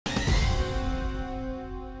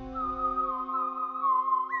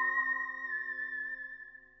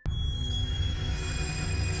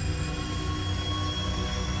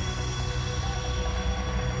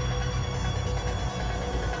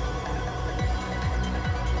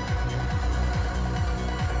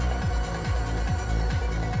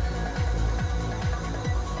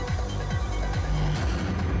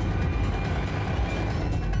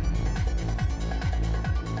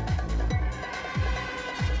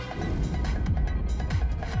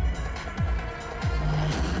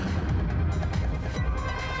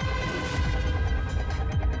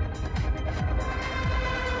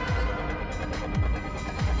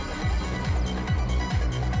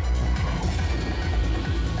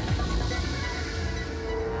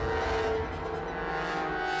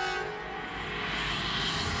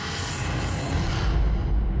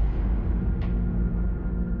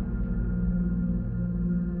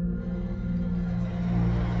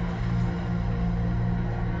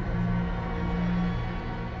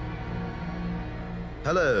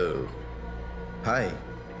Hello, high.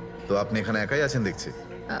 তো আপনি এখানে একাই আছেন দেখছি।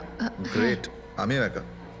 গ্রেট, আমিও একা।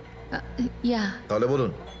 ইয়া, তাহলে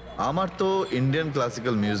বলুন। আমার তো ইন্ডিয়ান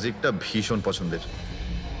ক্লাসিক্যাল মিউজিকটা ভীষণ পছন্দের।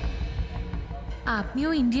 আপনিও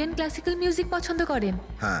ইন্ডিয়ান ক্লাসিক্যাল মিউজিক পছন্দ করেন?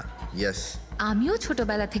 হ্যাঁ, ইয়েস। আমিও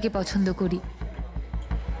ছোটবেলা থেকে পছন্দ করি।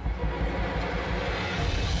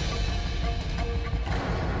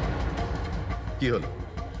 কি হলো,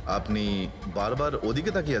 আপনি বারবার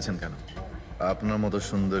ওদিকে তাকিয়ে আছেন কেন? আপনার মতো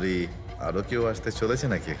সুন্দরী আরো কেউ আসতে চলেছে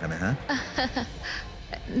নাকি এখানে? হ্যাঁ,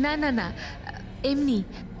 না না না, এমনি।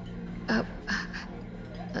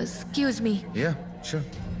 Excuse me. ইয়া, শিওর।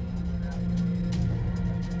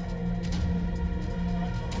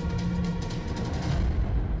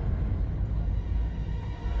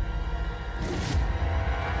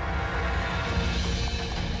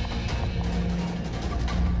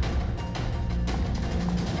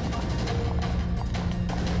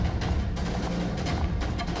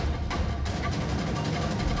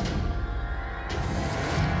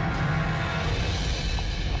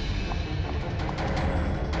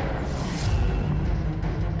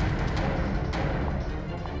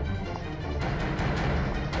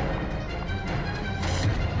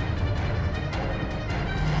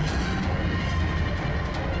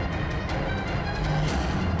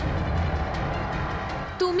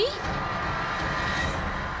 তুমি?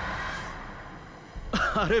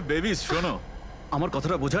 আরে বেবি শোনো, আমার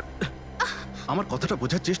কথাটা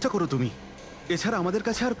বোঝার চেষ্টা করো তুমি। এছাড়া আমাদের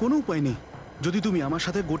কাছে আর কোনো উপায় নেই। যদি তুমি আমার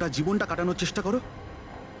সাথে গোটা জীবনটা কাটানোর চেষ্টা করো,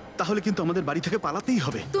 তাহলে কিন্তু আমাদের বাড়ি থেকে পালাতেই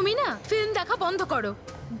হবে। তুমি না ফিল্ম দেখা বন্ধ করো।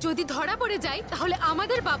 যদি ধরা পড়ে যায় তাহলে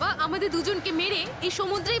আমাদের বাবা আমাদের দুজনকে মেরে এই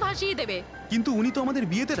সমুদ্রেই ভাসিয়ে দেবে। কিন্তু উনি তো আমাদের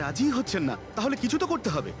বিয়েতে রাজি হচ্ছেন না, তাহলে কিছু তো করতে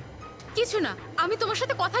হবে। কিছু না, আমি তোমার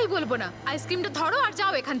সাথে কথাই বলবো না। আইসক্রিমটা ধরো আর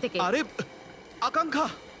যাও এখান থেকে। আরে আকাঙ্ক্ষা,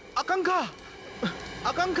 আকাঙ্ক্ষা,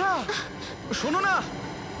 আকাঙ্ক্ষা শোনো না।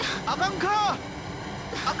 আকাঙ্ক্ষা,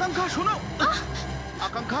 আকাঙ্ক্ষা শোনো।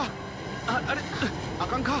 আকাঙ্ক্ষা, আরে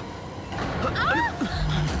আকাঙ্ক্ষা।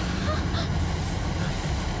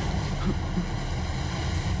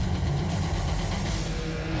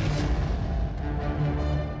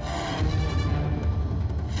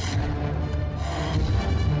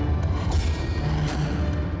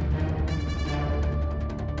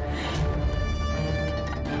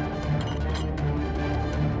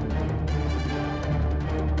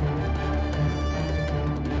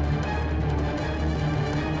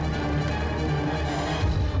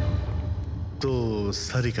 তো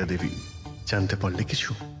সারিকা দেবী, জানতে পারলে কিছু?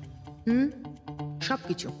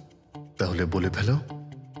 সবকিছু। তাহলে বলে ফেলো,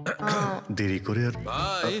 দেরি করে আর।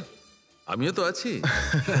 ভাই, আমিও তো আছি।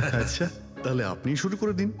 আচ্ছা, তাহলে আপনি শুরু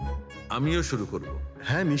করে দিন। আমিও শুরু করব।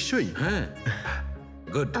 হ্যাঁ নিশ্চয়ই। হ্যাঁ,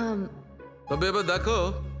 গুড। তবে এবার দেখো,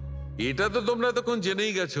 এটা তো তোমরা তখন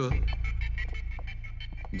জেনেই গেছো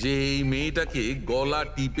যে এই মেয়েটাকে গলা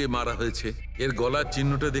টিপে মারা হয়েছে। এর গলার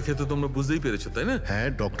চিহ্নটা দেখে তো তোমরা বুঝতেই পেরেছো, তাই না? হ্যাঁ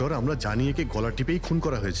ডক্টর, আমরা জানি একে গলা টিপেই খুন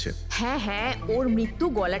করা হয়েছে। হ্যাঁ হ্যাঁ, ওর মৃত্যু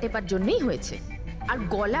গলা টেপার জন্যই হয়েছে। আর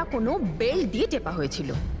গলা কোনো বেল্ট দিয়ে টেপা হয়েছিল।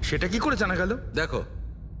 সেটা কি করে জানা গেল? দেখো,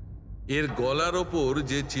 এর গলার ওপর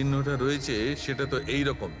যে চিহ্নটা রয়েছে সেটা তো এই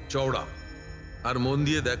রকম চওড়া। আর মন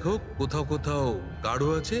দিয়ে দেখো, কোথাও কোথাও গাঢ়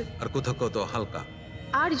আছে আর কোথাও কোথাও হালকা।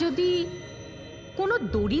 আর যদি কোনো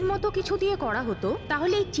দড়ির মতো কিছু দিয়ে করা হতো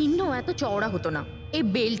তাহলে এই চিহ্ন এত চওড়া হতো না, এই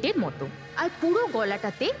বেল্টের মতো। আর পুরো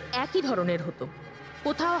গলাটাতে একই ধরনের হতো,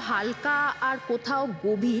 কোথাও হালকা আর কোথাও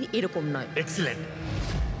গভীর, এরকম নয়। এক্সিলেন্ট,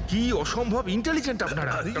 কি অসম্ভব ইন্টেলিজেন্ট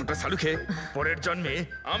আপনারা। ডক্টর সালুখে, পরের জন্মে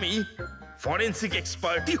আমি ফরেনসিক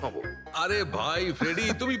এক্সপার্টই হব। আরে ভাই ফ্রেডি,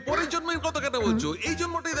 তুমি পরের জন্মের কথা কেন বলছো? এই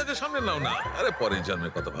জন্মটাই তাকে সামনে নাও না। আরে পরের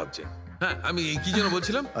জন্মের কথা ভাবছে। হ্যাঁ, আমি কি যেন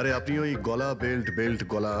বলছিলাম? আরে আপনি ওই গলা বেল্ট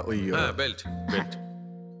গলা ওই। হ্যাঁ, বেল্ট।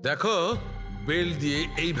 দেখো, বেল্ট দিয়ে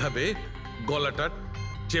এইভাবে গলাটা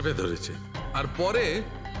চেপে ধরেছে। আর পরে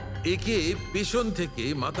একে পেছন থেকে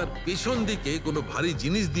মাথার পেছন দিকে কোনো ভারী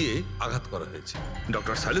জিনিস দিয়ে আঘাত করা হয়েছে।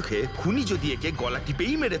 ডক্টর সালুখে, খুনি যদি একে গলা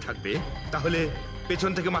টিপেই মেরে থাকবে তাহলে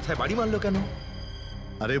পেছন থেকে মাথায় বাড়ি মারলো কেন?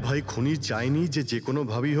 আরে ভাই, খুনি চায়নি যে কোনো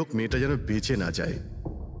ভাবেই হোক মেয়েটা যেন বেঁচে না যায়।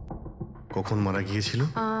 কখন মারা গিয়েছিল?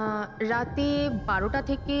 রাতে 12টা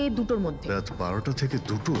থেকে 2টোর মধ্যে। রাত 12টা থেকে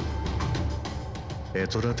 2টো?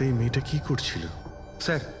 এত রাতে এই মেয়েটা কি করছিল?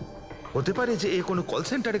 স্যার, হতে পারে যে এ কোনো কল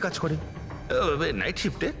সেন্টারে কাজ করে, নাইট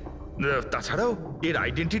শিফটে। তাছাড়াও এর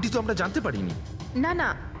আইডেন্টিটি তো আমরা জানতে পারিনি। না না,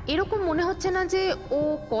 এরকম মনে হচ্ছে না যে ও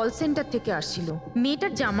কল সেন্টার থেকে আসছিল।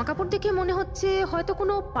 মেয়েটার জামা কাপড় দেখে মনে হচ্ছে হয়তো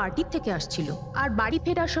কোনো পার্টির থেকে আসছিল। আর বাড়ি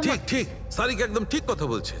ফেরার সময়। ঠিক ঠিক, সারিকা একদম ঠিক কথা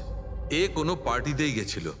বলছে। এ কোনো পার্টিতেই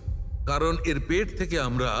গেছিল, কারণ এর পেট থেকে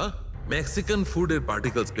আমরা মেক্সিকান ফুডের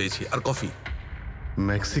পার্টিকেলস পেয়েছি আর কফি।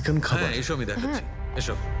 মেক্সিকান খাবার? হ্যাঁ, এসো আমি দেখাচ্ছি।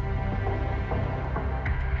 এসো।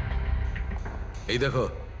 এই দেখো,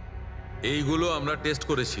 এইগুলো আমরা টেস্ট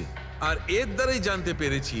করেছি, আর এর দ্বারাই জানতে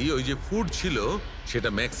পেরেছি ওই যে ফুড ছিল সেটা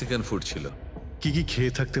মেক্সিকান ফুড ছিল। কি কি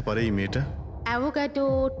খেয়ে থাকতে পারে এই মেয়েটা? অ্যাভোকাডো,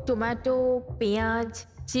 টমেটো, পেঁয়াজ,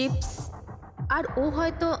 চিপস, আর ও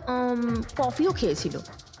হয়তো কফিও খেয়েছিল,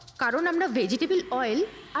 কারণ আমরা ভেজিটেবল অয়েল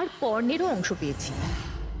আর কর্নেরও অংশ পেয়েছি।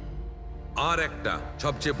 আর একটা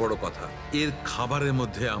সবচেয়ে বড় কথা, এর খাবারের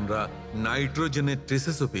মধ্যে আমরা নাইট্রোজেনের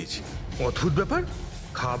ট্রেসেসও পেয়েছি। অদ্ভুত ব্যাপার,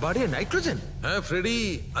 খাবারে নাইট্রোজেন! হ্যাঁ ফ্রেডি,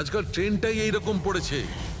 আজকাল ট্রেনটাই এইরকম পড়েছে,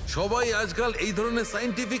 সবাই আজকাল এই ধরনের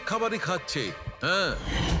সায়েন্টিফিক খাবারই খাচ্ছে। হ্যাঁ,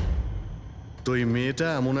 তো এই মেয়েটা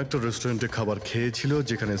এমন একটা রেস্টুরেন্টে খাবার খেয়েছিল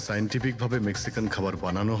যেখানে সায়েন্টিফিক ভাবে মেক্সিকান খাবার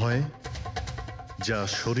বানানো হয়, যা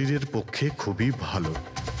শরীরের পক্ষে খুবই ভালো।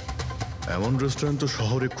 এমন রেস্টুরেন্ট তো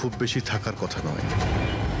শহরে খুব বেশি থাকার কথা নয়।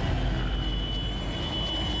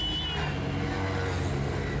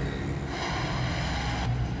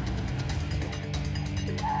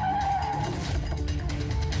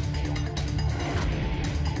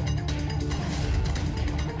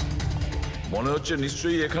 মনে হচ্ছে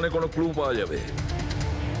নিশ্চয়ই এখানে কোনো ক্লু পাওয়া যাবে।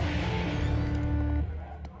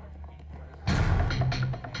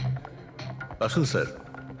 আসুন স্যার,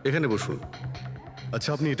 এখানে বসুন। আচ্ছা,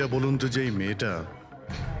 আপনি এটা বলুন তো যে এই মেয়েটা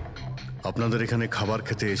আপনাদের এখানে খাবার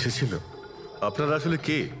খেতে এসেছিল, আপনারা আসলে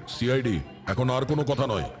কে? সিআইডি। এখন আর কোনো কথা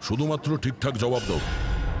নয়, শুধুমাত্র ঠিকঠাক জবাব দাও।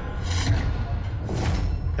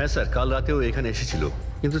 হ্যাঁ স্যার, কাল রাতেও এখানে এসেছিল,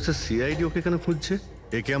 কিন্তু স্যার সিআইডি ওকে কেন খুঁজছে?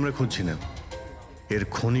 একে আমরা খুঁজছি না, এর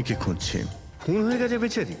খুনিকে খুঁজছি। খুন হয়ে গেছে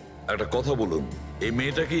বেচারি। একটা কথা বলুন, এই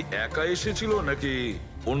মেয়েটা কি একা এসেছিল নাকি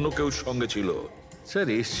অন্য কেউ সঙ্গে ছিল? স্যার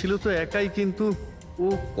এসেছিল তো একাই, কিন্তু ও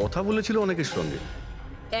কথা বলেছিল অনেকের সঙ্গে।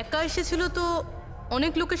 একা এসেছিল তো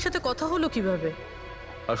অনেক লোকের সাথে কথা হলো কিভাবে?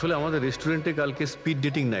 আসলে আমাদের রেস্টুরেন্টে কালকে স্পিড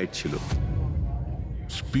ডেটিং নাইট ছিল।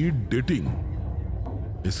 Speed dating?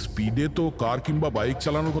 স্পিডে তো কার কিংবা বাইক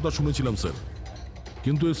চালানোর কথা শুনেছিলাম স্যার,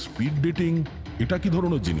 কিন্তু স্পিড ডেটিং এটা কি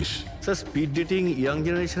ধরনের জিনিস? স্যার স্পিড ডেটিং ইয়াং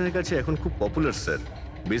জেনারেশনের কাছে এখন খুব পপুলার স্যার।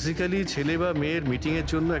 বেসিক্যালি ছেলে বা মেয়ের মিটিংয়ের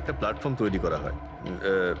জন্য একটা প্ল্যাটফর্ম তৈরি করা হয়,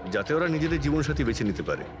 যাতে ওরা নিজেদের জীবনসাথী বেছে নিতে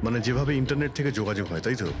পারে। মানে যেভাবে ইন্টারনেট থেকে যোগাযোগ হয়,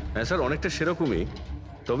 তাই তো? হ্যাঁ স্যার, অনেকটা সেরকমই,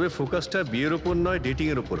 তবে ফোকাসটা বিয়ের ওপর নয়,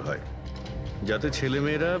 ডেটিংয়ের ওপর হয়, যাতে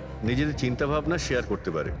ছেলেমেয়েরা নিজেদের চিন্তাভাবনা শেয়ার করতে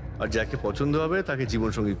পারে আর যাকে পছন্দ হবে তাকে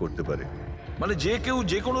জীবনসঙ্গী করতে পারে। মানে যে কেউ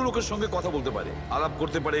যে কোনো লোকের সঙ্গে কথা বলতে পারে, আলাপ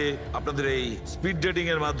করতে পারে আপনাদের এই স্পিড ডেটিং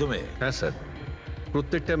এর মাধ্যমে? হ্যাঁ স্যার,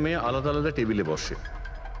 প্রত্যেকটা মেয়ে আলাদা আলাদা টেবিলে বসে,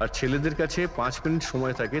 আর ছেলেদের কাছে 5 মিনিট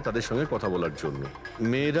সময় থাকে তাদের সঙ্গে কথা বলার জন্য।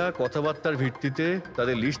 মেয়েরা কথাবার্তার ভিত্তিতে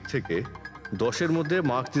তাদের লিস্ট থেকে 10-এর মধ্যে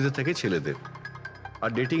মার্কস দিতে থাকে ছেলেদের, আর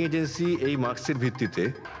ডেটিং এজেন্সি এই মার্কসের ভিত্তিতে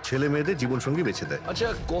ছেলে মেয়েদের জীবনসঙ্গী বেছে দেয়। আচ্ছা,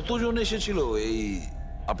 কতজন এসেছিল এই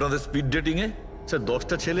আপনাদের স্পিড ডেটিং এ? স্যার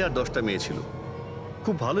 10টা ছেলে আর 10টা মেয়ে ছিল।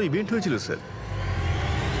 খুব ভালো ইভেন্ট হয়েছিল স্যার।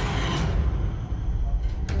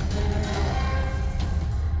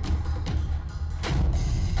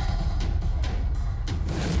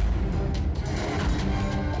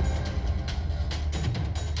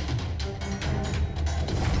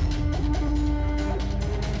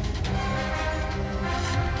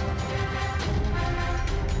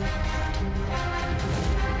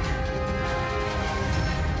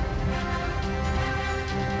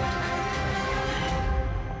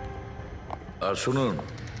 আর শুনুন,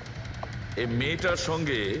 এই মেয়েটার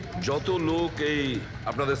সঙ্গে যত লোক এই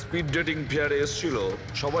আপনাদের স্পিড ডেটিং ফেয়ারে এসেছিল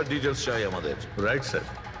সবার ডিটেলস চাই আমাদের। রাইট স্যার,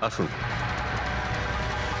 আসুন।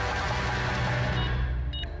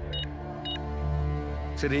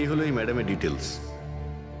 স্যার এই হলো এই ম্যাডামের ডিটেলস।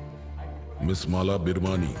 মিস মালা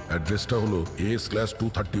বিরমানি, অ্যাড্রেসটা হলো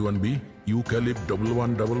A/231B ইউক্যালিপ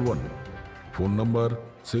 1111, ফোন নাম্বার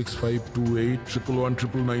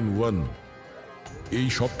 6528119991। এই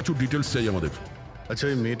সব কিছু ডিটেলস চাই আমাদের। আচ্ছা,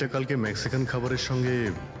 ওই মেয়েটা কালকে মেক্সিকান খাবারের সঙ্গে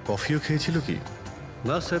কফিও খেয়েছিল কি?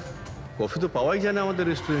 না স্যার, কফি তো পাওয়াই যায় না আমাদের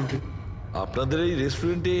রেস্টুরেন্টে। আপনাদের এই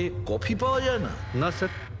রেস্টুরেন্টে কফি পাওয়া যায় না? না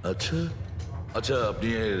স্যার। আচ্ছা আচ্ছা, আপনি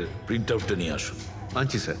এর প্রিন্ট আউটটা নিয়ে আসুন।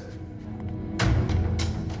 আনছি স্যার।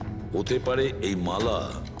 হতে পারে এই মালা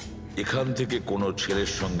এখান থেকে কোনো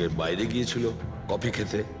ছেলের সঙ্গে বাইরে গিয়েছিল কফি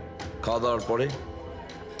খেতে, খাওয়া দাওয়ার পরে,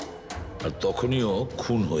 আর তখনইও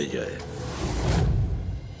খুন হয়ে যায়।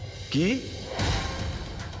 কি?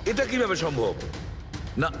 এটা কিভাবে সম্ভব?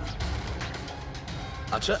 না,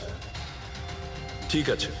 আচ্ছা ঠিক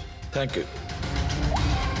আছে, থ্যাংক ইউ।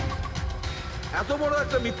 এত বড়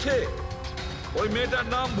একটা মিথ্যে! ওই মেয়েটার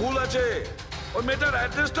নাম ভুল আছে, ওই মেয়েটার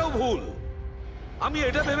অ্যাড্রেসটাও ভুল। আমি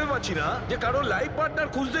এটা ভেবে পাচ্ছি না যে কারো লাইফ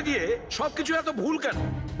পার্টনার খুঁজতে গিয়ে সবকিছু এত ভুল কেন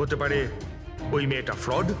হতে পারে। ওই মেয়েটা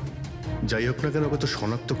ফ্রড। যাই হোক না কেন, ওকে তো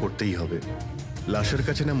শনাক্ত করতেই হবে। লাশের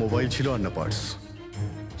কাছে না মোবাইল ছিল আর না পার্স।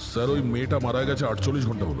 স্যার ওই মেয়েটা মারা গেছে 48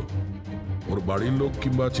 ঘন্টা হলো। ওর বাড়ির লোক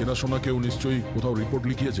কিংবা চেনাশোনা কেউ নিশ্চয়ই কোথাও রিপোর্ট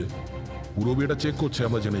লিখিয়েছে। পুরো বিয়েটা চেক করছে,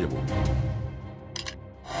 আমরা জেনে যাবো।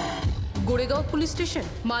 গোরেগাঁও পুলিশ স্টেশন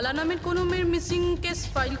মালা নামের কোনো মেয়ের মিসিং কেস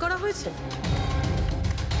ফাইল করা হয়েছে?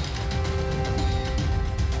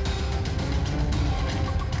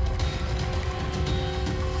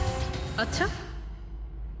 আচ্ছা,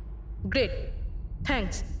 গ্রেট,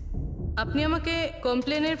 থ্যাঙ্কস। আপনি আমাকে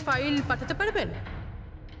কমপ্লেনের ফাইল পাঠাতে পারবেন?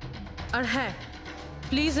 আর হ্যাঁ,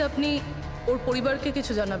 প্লিজ আপনি ওর পরিবারকে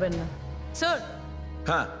কিছু জানাবেন না। স্যার।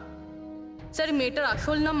 হ্যাঁ স্যার, মেয়েটার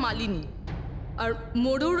আসল নাম মালিনী, আর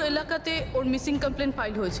মরুর এলাকাতে ওর মিসিং কমপ্লেন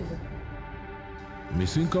ফাইল হয়েছিল।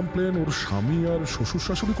 মিসিং কমপ্লেন ওর স্বামী আর শ্বশুর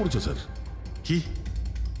শাশুড়ি করেছে স্যার। কি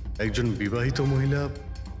একজন বিবাহিত মহিলা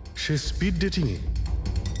সে স্পিড ডেটিং এ?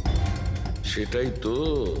 সেটাই তো,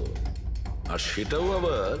 আর সেটাও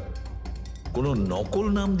আবার কোনো নকল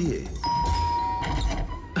নাম দিয়ে।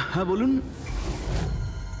 হ্যাঁ বলুন।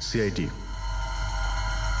 সিআইডি।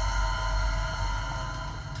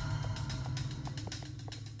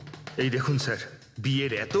 এই দেখুন স্যার,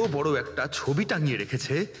 বিয়ের এত বড় একটা ছবি টাঙিয়ে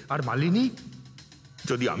রেখেছে, আর মালিনী।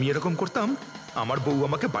 যদি আমি এরকম করতাম, আমার বউ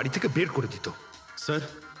আমাকে বাড়ি থেকে বের করে দিত। স্যার,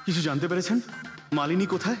 কিছু জানতে পেরেছেন? মালিনী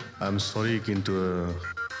কোথায়? আই এম সরি, কিন্তু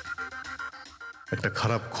একটা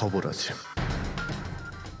খারাপ খবর আছে।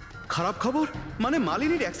 খারাপ খবর? মানে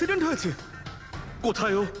মালিনীর অ্যাক্সিডেন্ট হয়েছে?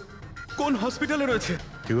 কোথায় ও? কোন হসপিটালে রয়েছে?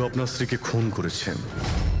 কেউ আপনার স্ত্রীকে খুন করেছেন।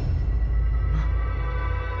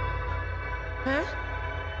 হ্যাঁ?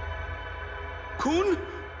 খুন?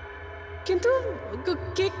 কিন্তু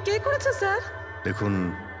কে কে করেছে স্যার? দেখুন,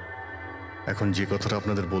 এখন যে কথাটা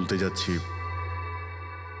আপনাদের বলতে যাচ্ছি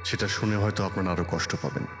সেটা শুনে হয়তো আপনারা আরো কষ্ট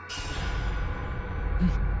পাবেন।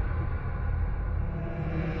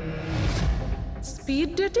 Speed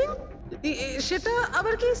dating? সেটা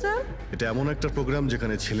আবার কি স্যার? এটা এমন একটা প্রোগ্রাম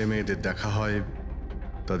যেখানে ছেলে মেয়েদের দেখা হয়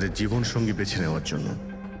তাদের জীবন সঙ্গী বেছে নেওয়ার জন্য।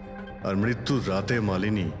 আর মৃত্যুর রাতে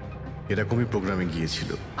মালিনী এরকমই প্রোগ্রামে গিয়েছিল।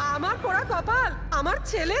 আমার পোড়া কপাল, আমার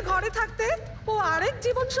ছেলে ঘরে থাকতে ও আরেক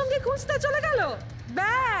জীবন সঙ্গী খুঁজতে চলে গেল।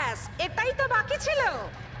 ব্যাস, এটাই তো বাকি ছিল।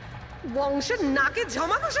 বংশের নাকে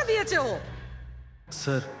ঝমা কষা দিয়েছে ও।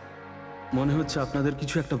 স্যার, মনে হচ্ছে আপনাদের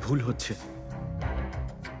কিছু একটা ভুল হচ্ছে।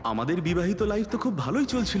 আমাদের বিবাহিত লাইফ তো খুব ভালোই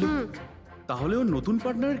চলছিল, তাহলে ওর নতুন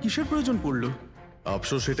পার্টনারের কিসের প্রয়োজন পড়লো?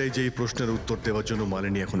 আফসোস এটাই যে এই প্রশ্নের উত্তর দেওয়ার জন্য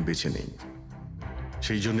মালিনী এখন বেঁচে নেই।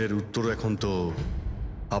 সেই জন্য এর উত্তর এখন তো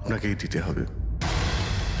আপনাকেই দিতে হবে।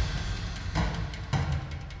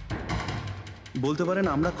 বলতে পারেন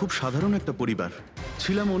আমরা খুব সাধারণ একটা পরিবার,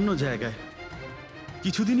 ছিলাম অন্য জায়গায়।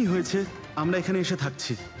 কিছুদিনই হয়েছে আমরা এখানে এসে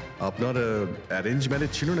থাকছি। আপনার অ্যারেঞ্জ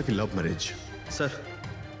ম্যারেজ ছিল নাকি love marriage? Sir,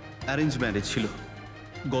 arrange marriage ছিল।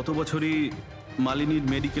 গত বছরই মালিনীর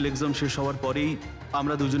মেডিকেল এক্সাম শেষ হওয়ার পরেই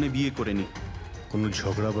আমরা দুজনে বিয়ে করে নিই। কোনো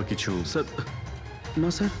ঝগড়া বা কিছু? স্যার, না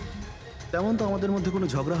স্যার, তেমন তো আমাদের মধ্যে কোনো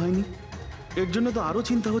ঝগড়া হয়নি। এর জন্য তো আরও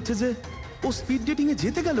চিন্তা হচ্ছে যে ও স্পিড ডেটিংয়ে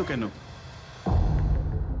যেতে গেল কেন।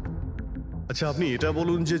 আচ্ছা, আপনি এটা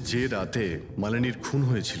বলুন যে যে রাতে মালিনীর খুন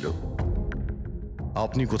হয়েছিল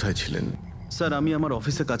আপনি কোথায় ছিলেন? স্যার, আমি আমার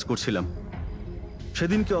অফিসে কাজ করছিলাম।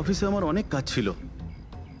 সেদিনকে অফিসে আমার অনেক কাজ ছিল,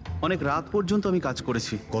 অনেক রাত পর্যন্ত আমি কাজ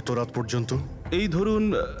করেছি। কত রাত পর্যন্ত? এই ধরুন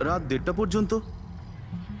রাত 1:30 পর্যন্ত।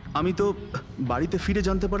 আমি তো বাড়িতে ফিরে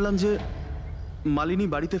জানতে পারলাম যে মালিনী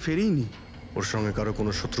বাড়িতে ফেরেইনি। ওর সঙ্গে কারো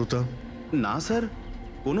কোনো শত্রুতা? না স্যার,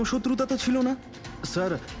 কোনো শত্রুতা তো ছিল না।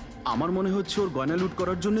 স্যার, আমার মনে হচ্ছে ওর গয়না লুট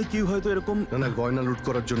করার জন্য কেউ হয়তো এরকম। না, গয়না লুট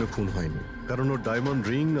করার জন্য খুন হয়নি, কারণ ওর ডায়মন্ড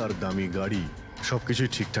রিং আর দামি গাড়ি সবকিছুই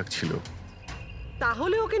ঠিকঠাক ছিল।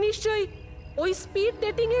 তাহলে ওকে নিশ্চয়ই ওই স্পিড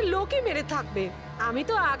ডেটিং এর লোকই মেরে থাকবে। আমি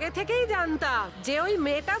তো আগে থেকেই জানতাম যে ওই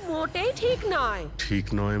মেয়েটা মোটেই ঠিক নয়। ঠিক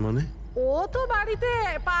নয় মানে? ও তো বাড়িতে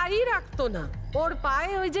পাই রাখতো না। ওর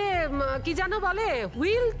পায়ে ওই যে কি জানো বলে,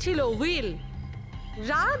 হুইল ছিল, হুইল।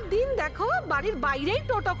 রাত দিন দেখো বাড়ির বাইরেই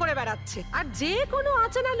টোটো করে বেড়াচ্ছে, আর যে কোনো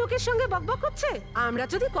অচেনা লোকের সঙ্গে বকবক করছে। আমরা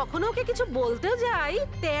যদি কখনো ওকে কিছু বলতে যাই,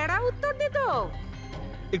 তেরা উত্তর দিত।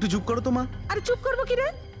 একটু চুপ করো তো মা। আরে চুপ করবো কি রে,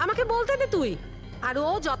 আমাকে বলতে দে তুই। আর ও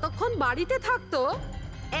যতক্ষণ বাড়িতে থাকতো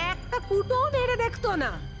একটা কুটো নেড়ে দেখতো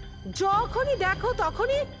না। যখনই দেখো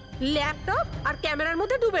তখনই ল্যাপটপ আর ক্যামেরার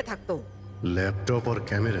মধ্যে ডুবে থাকতো। ল্যাপটপ আর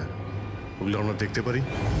ক্যামেরা, ওগুলো আমরা দেখতে পারি?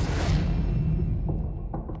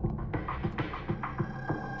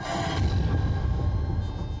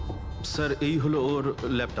 স্যার, এই হলো ওর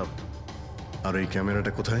ল্যাপটপ। আর এই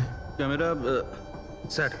ক্যামেরাটা কোথায়? ক্যামেরা?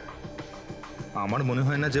 স্যার, আমার মনে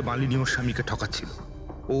হয় না যে মালিনী ওর স্বামীকে ঠকাচ্ছিল।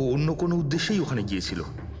 ও অন্য কোনো উদ্দেশ্যেই ওখানে গিয়েছিল।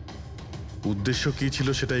 উদ্দেশ্য কি ছিল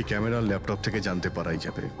সেটা এই ক্যামেরার ল্যাপটপ থেকে জানতে পারাই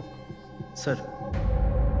যাবে। স্যার,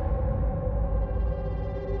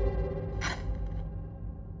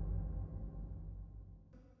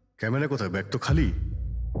 ক্যামেরা কোথায়? ব্যাগ তো খালি।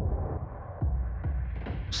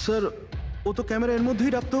 স্যার ও তো ক্যামেরা এর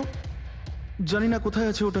মধ্যেই রাখতো, জানি না কোথায়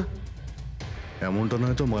আছে ওটা। এমনটা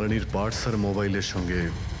নয় তো মালিনীর পার্টস আর মোবাইলের সঙ্গে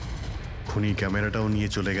খুনি ক্যামেরাটাও নিয়ে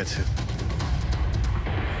চলে গেছে?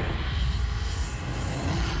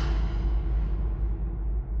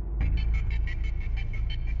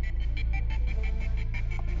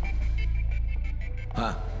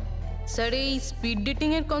 হ্যাঁ স্যার, এই স্পিড ডেটিং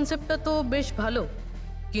এর কনসেপ্টটা তো বেশ ভালো,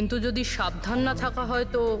 কিন্তু যদি সাবধান না থাকা হয়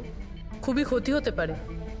তো খুবই ক্ষতি হতে পারে।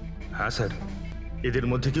 হ্যাঁ স্যার, এদের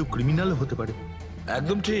মধ্যে কেউ ক্রিমিনাল হতে পারে।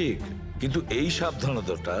 একদম ঠিক, কিন্তু এই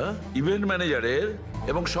সাবধানতাটা ইভেন্ট ম্যানেজারের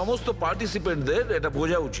এবং সমস্ত পার্টিসিপেন্টদের এটা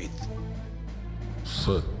বোঝা উচিত।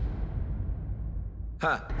 স্যার,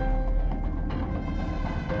 হ্যাঁ,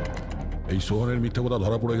 এই সোহনের মিথ্যা কথা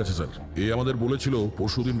ধরা পড়ে গেছে স্যার। এ আমাদের বলেছিল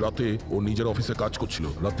পরশুদিন রাতে ও নিজের অফিসে কাজ করছিল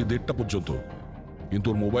রাত্রি 1:30 পর্যন্ত, কিন্তু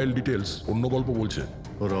ওর মোবাইল ডিটেলস অন্য গল্প বলছে।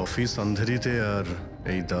 ওর অফিস আন্ধেরিতে আর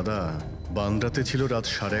এই দাদা বান্দ্রাতে ছিল রাত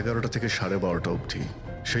 11:30 থেকে 12:30 অবধি,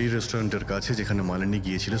 সেই রেস্টুরেন্টের কাছে যেখানে মালিনী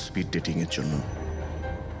গিয়েছিল স্পিড ডেটিং এর জন্য।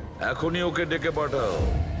 এখনই ওকে ডেকে পাঠাও।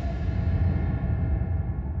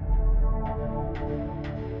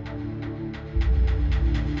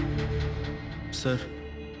 স্যার,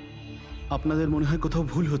 আপনাদের মনে হয় কোথাও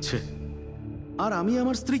ভুল হচ্ছে। আর আমি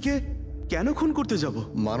আমার স্ত্রীকে কেন খুন করতে যাব?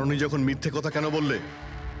 মাননী যখন মিথ্যে কথা কেন বললে?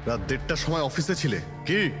 রাত 1:30টার সময় অফিসে ছিলে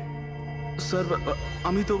কি? স্যার,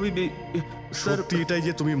 আমি তো স্যার, সত্যি এটাই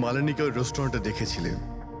যে তুমি মালিনীকে ওই রেস্টুরেন্টে দেখেছিলে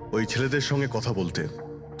ওই ছেলেদের সঙ্গে কথা বলতে।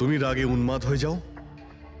 তুমি রাগে উন্মাদ হয়ে যাও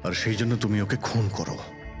আর সেই জন্য তুমি ওকে খুন করো।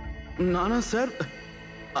 না না স্যার,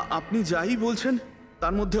 আপনি যাই বলছেন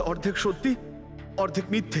তার মধ্যে অর্ধেক সত্যি অর্ধেক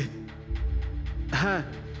মিথ্যে। হ্যাঁ,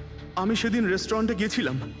 আমি সেদিন রেস্টুরেন্টে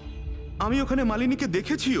গিয়েছিলাম, আমি ওখানে মালিনীকে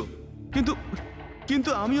দেখেছিও, কিন্তু কিন্তু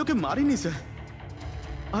আমি ওকে মারিনি স্যার।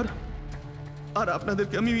 আর আর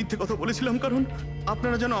আপনাদেরকে আমি মিথ্যে কথা বলেছিলাম কারণ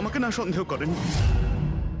আপনারা যেন আমাকে না সন্দেহ করেন।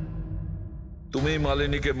 তুমি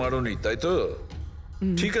মালিনীকে মারোনি, তাই তো?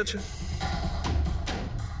 ঠিক আছে।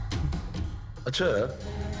 আচ্ছা,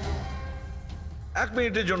 1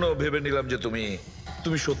 মিনিটের জন্য ভেবে নিলাম যে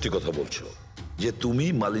তুমি সত্যি কথা বলছো, যে তুমি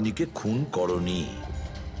মালিনীকে খুন করনি,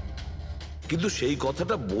 কিন্তু সেই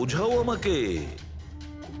কথাটা বোঝাও আমাকে।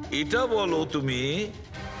 এটা বলো, তুমি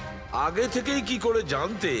আগে থেকেই কি করে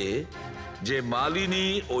জানতে যে মালিনী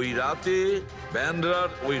ওই রাতে ব্যান্ড্রার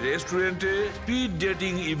ওই রেস্টুরেন্টে স্পিড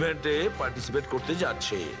ডেটিং ইভেন্টে পার্টিসিপেট করতে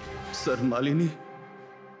যাচ্ছে? স্যার, মালিনী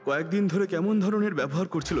কয়েকদিন ধরে কেমন ধরনের ব্যবহার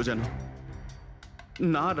করছিল জানো?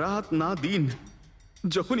 না রাত না দিন,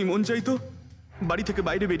 যখনই মন চাইতো বাড়ি থেকে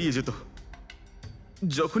বাইরে বেরিয়ে যেত।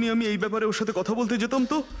 যখনই আমি এই ব্যাপারে ওর সাথে কথা বলতে যেতাম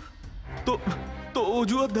তো তো তো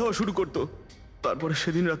অজুহাত দেওয়া শুরু করতো। তারপরে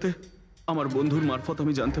সেদিন রাতে আমার বন্ধুর মারফত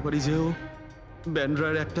আমি জানতে পারি যে ও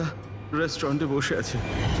ব্যান্ড্রার একটা রেস্টুরেন্টে বসে আছে।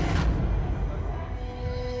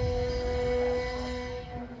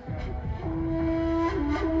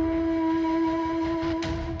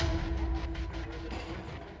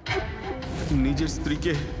 নিজের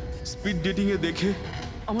স্ত্রীকে স্পিড ডেটিং এ দেখে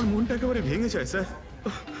আমার মনটা একেবারে ভেঙে যায় স্যার।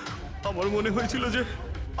 আমার মনে হয়েছিল যে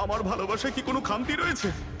আমার ভালোবাসায় কি কোনো খামতি রয়েছে,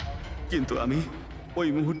 কিন্তু আমি ওই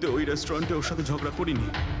মুহূর্তে ওই রেস্টুরেন্টে ওর সাথে ঝগড়া করিনি।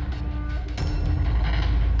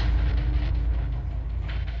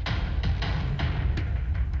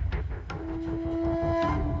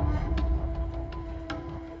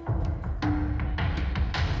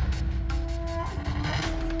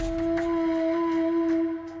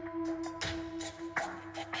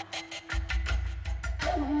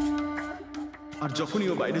 আর যখনই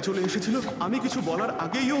ও বাইরে চলে এসেছিল আমি কিছু বলার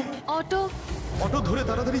আগেই ও অটো ধরে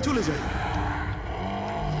তাড়াতাড়ি চলে যায়।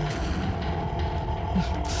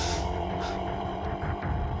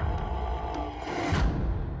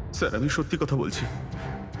 স্যার, আমি সত্যি কথা বলছি,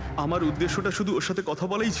 আমার উদ্দেশ্যটা শুধু ওর সাথে কথা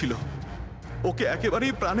বলাই ছিল, ওকে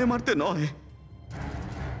একেবারেই প্রাণে মারতে নয়।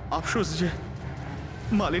 আফসোস যে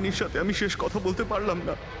মালিনীর সাথে আমি শেষ কথা বলতে পারলাম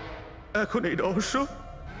না। এখন এই রহস্য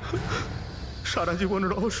সারা জীবন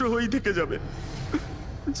রহস্য হয়েই থেকে যাবে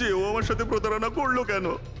যে ও আমার সাথে প্রতারণা করলো কেন।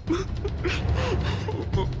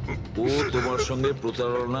 ও তোমার সঙ্গে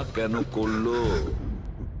প্রতারণা কেন করলো?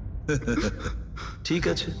 ঠিক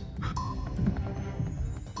আছে,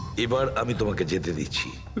 এবার আমি তোমাকে যেতে দিচ্ছি,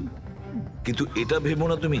 কিন্তু এটা ভেবো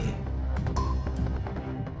না তুমি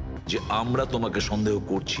যে আমরা তোমাকে সন্দেহ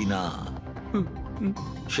করছি না।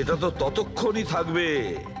 সেটা তো ততক্ষণই থাকবে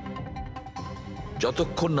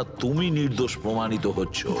যতক্ষণ না তুমি নির্দোষ প্রমাণিত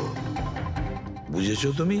হচ্ছ। বুঝেছো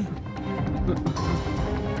তুমি?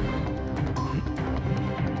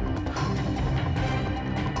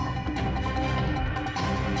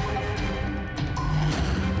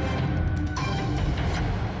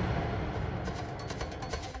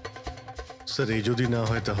 স্যার, এই যদি না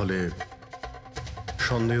হয় তাহলে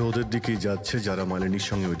সন্দেহ ওদের দিকেই যাচ্ছে যারা মালিনীর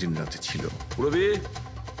সঙ্গে ওই দিন রাতে ছিল। রবি,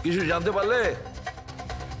 কিছু জানতে পারলে?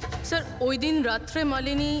 স্যার ওই দিন রাত্রে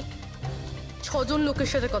মালিনী 6 জন লোকের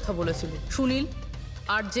সাথে কথা বলেছিল। সুনীল,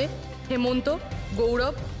 আরজে, হেমন্ত,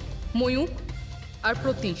 গৌরব, ময়ূক আর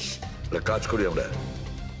প্রতীশ। একটা কাজ করি আমরা,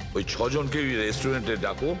 ওই 6 জনকে রেস্টুরেন্টে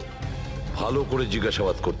ডাকো, ভালো করে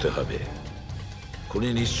জিজ্ঞাসাবাদ করতে হবে। খুনি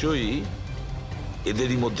নিশ্চয়ই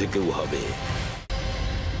এদেরই মধ্যে কেউ হবে।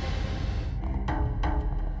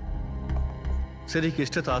 স্যার এই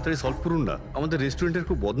কেসটা তাড়াতাড়ি সলভ করুন না, আমাদের রেস্টুরেন্টের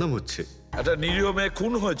খুব বদনাম হচ্ছে। একটা নিরীহ মেয়ে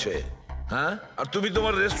খুন হয়েছে, হ্যাঁ, আর তুমি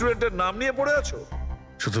তোমার রেস্টুরেন্টের নাম নিয়ে পড়ে আছো।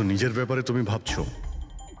 শুধু নিজের ব্যাপারে তুমি ভাবছো,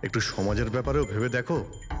 একটু সমাজের ব্যাপারেও ভেবে দেখো।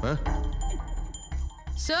 হ্যাঁ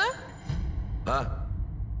স্যার, হ্যাঁ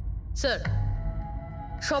স্যার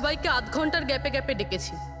সবাইকে আধ ঘন্টার গ্যাপে গ্যাপে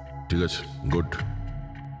ডেকেছি। ঠিক আছে, গুড।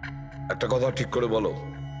 একটা কথা ঠিক করে বলো,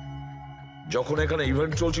 যখন এখানে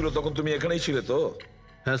ইভেন্ট চলছিল তখন তুমি এখানেই ছিলে তো?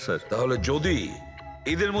 হ্যাঁ স্যার। তাহলে যদি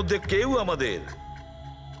এদের মধ্যে কেউ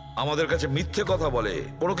আমাদের কাছে মিথ্যে কথা বলে,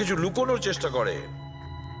 কোনো কিছু লুকোনোর চেষ্টা করে,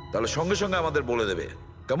 তাহলে সঙ্গে সঙ্গে আমাদের বলে দেবে,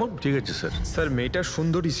 কেমন? ঠিক আছে স্যার। স্যার মেয়েটা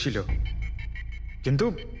সুন্দরী ছিল, কিন্তু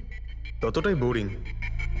ততটাই বোরিং।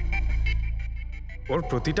 ওর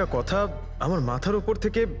প্রতিটা কথা আমার মাথার উপর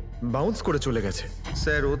থেকে বাউন্স করে চলে গেছে।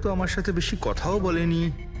 স্যার ও তো আমার সাথে বেশি কথাও বলেনি।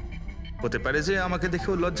 হতে পারে যে আমাকে দেখে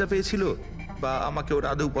ও লজ্জা পেয়েছিল, বা আমাকে ওর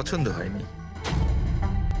আদৌ পছন্দ হয়নি।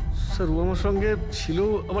 স্যার ও আমার সঙ্গে ছিল,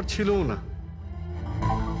 আবার ছিলও না।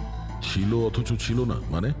 ছিল অথচ ছিল না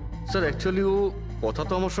মানে? স্যার অ্যাকচুয়ালি ও কথা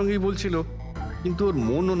তো আমার সঙ্গেই বলছিল, কিন্তু ওর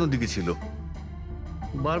মন অন্যদিকে ছিল,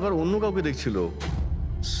 বারবার অন্য কাউকে দেখছিল।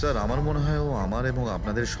 স্যার আমার মনে হয় ও আমার এবং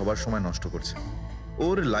আপনাদের সবার সময় নষ্ট করছে।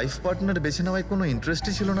 ওর লাইফ পার্টনার বেছে নেওয়ায় কোনো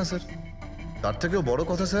ইন্টারেস্টই ছিল না স্যার। তার থেকেও বড়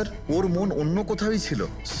কথা স্যার, ওর মন অন্য কোথাওই ছিল।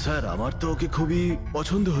 স্যার আমার তো ওকে খুবই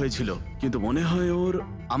পছন্দ হয়েছিল, কিন্তু মনে হয় ওর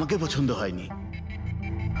আমাকে পছন্দ হয়নি।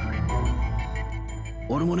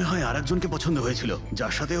 ওর মনে হয় আরেকজনকে পছন্দ হয়েছিল,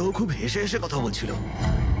 যার সাথে ও খুব হেসে হেসে কথা বলছিল।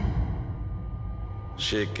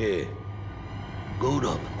 সে কে?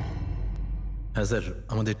 গৌরব। হ্যাঁ স্যার,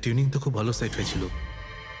 আমাদের টিউনিং তো খুব ভালো সেট হয়েছিল।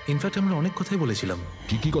 ইনফ্যাক্ট আমরা অনেক কথাই বলেছিলাম।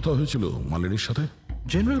 কি কি কথা হয়েছিল মালিনীর সাথে?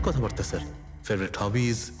 জেনারেল কথাবার্তা sir, favourite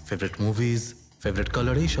hobbies, favourite movies, favourite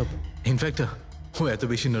colour, এইসব। ইনফ্যাক্ট ও এত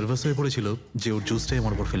বেশি নার্ভাস হয়ে পড়েছিল যে ওর জুসটাই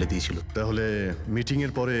আমার উপর ফেলে দিয়েছিল। তাহলে মিটিং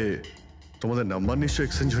এর পরে তোমাদের নাম্বার নিশ্চয়ই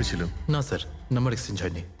এক্সচেঞ্জ হয়েছিল? না স্যার, নাম্বার এক্সচেঞ্জ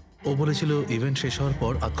হয়নি। ও বলেছিল ইভেন্ট শেষ হওয়ার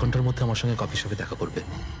পর 8 ঘন্টার মধ্যে আমার সঙ্গে কফি শপে দেখা করবে।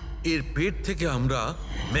 এর পেট থেকে আমরা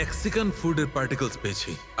মেক্সিকান ফুডের পার্টিকেলস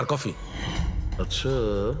পেয়েছি, আর কফি। আচ্ছা,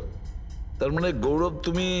 তার মানে গৌরব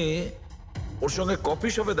তুমি ওর সঙ্গে কফি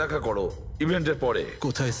শপে দেখা করো ইভেন্টের পরে?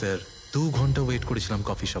 কোথায় স্যার, 2 ঘন্টা ওয়েট করেছিলাম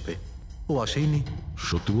কফি শপে, ও আসেইনি।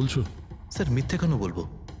 সত্যি বলছো? স্যার মিথ্যে কেন বলবো?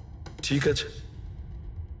 ঠিক আছে,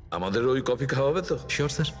 আমাদের ওই কফি খাওয়াবে তো?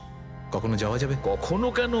 Sure sir. কখনো যাওয়া যাবে? কখনো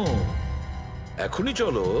কেন, এখনই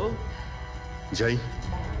চলো। যাই।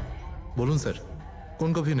 বলুন স্যার, কোন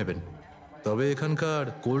কফি নেবেন? তবে এখানকার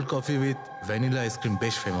cold coffee with vanilla ice cream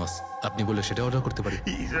বেশ ফেমাস, আপনি বলে সেটা অর্ডার করতে পারি।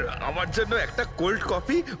 আমার জন্য একটা cold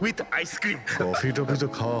coffee with ice cream. Coffee toffee তো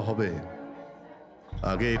খাওয়া হবে,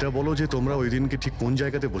 আগে এটা বলো যে তোমরা ওই দিনকে ঠিক কোন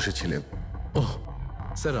জায়গাতে বসেছিলে? ওহ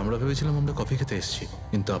স্যার, আমরা ভেবেছিলাম আমরা কফি খেতে এসেছি,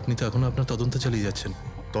 কিন্তু আপনি তো এখনো আপনার তদন্ত চালিয়ে যাচ্ছেন।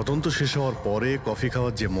 তদন্ত শেষ হওয়ার পরে কফি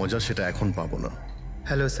খাওয়ার যে মজা সেটা এখন পাবো না।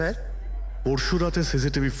 Hello sir. পরশু রাতে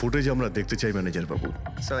সিসিটিভি ফুটেজ আমরা দেখতে চাই ম্যানেজার বাবু।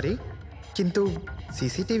 সরি, কিন্তু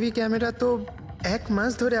সিসিটিভি ক্যামেরা তো 1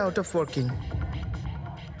 মাস ধরে আউট অফ ওয়ার্কিং।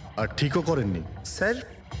 আর ঠিকও করেননি? স্যার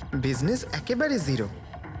বিজনেস একেবারে জিরো,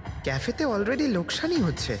 ক্যাফেতে অলরেডি লোকসানই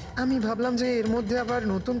হচ্ছে। আমি ভাবলাম যে এর মধ্যে আবার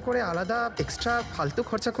নতুন করে আলাদা এক্সট্রা ফালতু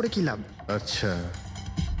খরচা করে কি লাভ। আচ্ছা,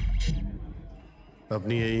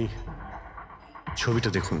 আপনি এই ছবিটা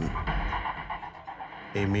দেখুন।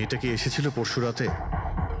 এই মেয়েটা কি এসেছিল পরশু রাতে?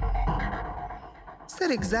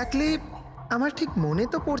 স্যার এক্স্যাক্টলি আমার ঠিক মনে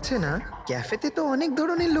তো পড়ছে না। ক্যাফেতে তো অনেক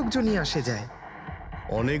ধরনের লোকজনই আসে যায়।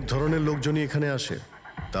 অনেক ধরনের লোকজনই এখানে আসে,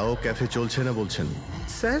 তাও ক্যাফে চলছে না বলছেন?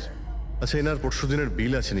 স্যার আচ্ছা, এনার পরশু দিনের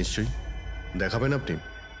বিল আছে নিশ্চয়ই, দেখাবেন আপনি?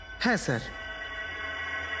 হ্যাঁ স্যার।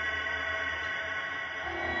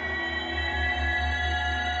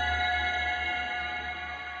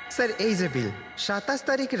 স্যার এই যে বিল, 27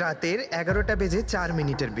 তারিখ রাতের 11টা বেজে 4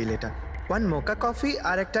 মিনিটের বিল এটা। 1 মোকা কফি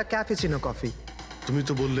আর একটা ক্যাফেচিনো কফি। তুমি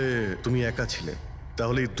তো বললে তুমি একা ছিলে,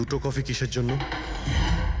 তাহলে এই 2টো কফি কিসের জন্য?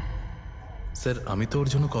 স্যার আমি তো ওর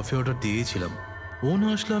জন্য কফি অর্ডার দিয়েছিলাম, ও না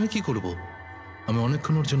আসলে আমি কি করব? আমি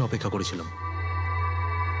অনেকক্ষণ ওর জন্য অপেক্ষা করেছিলাম।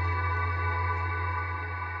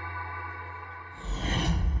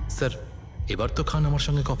 স্যার এবার তো খান আমার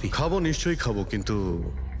সঙ্গে কফি। খাবো, নিশ্চয়ই খাবো, কিন্তু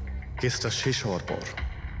কেসটা শেষ হওয়ার পর।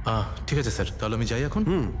 ঠিক আছে স্যার, তাহলে আমি যাই এখন?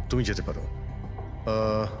 তুমি যেতে পারো।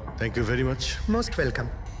 Thank you very much. Most welcome.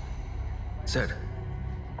 Sir,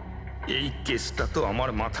 এই কেসটা তো আমার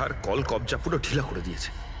মাথার কল কবজা পুরো ঢিলা করে দিয়েছে।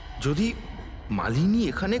 যদি মালিনী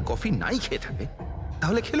এখানে কফি নাই খেয়ে থাকে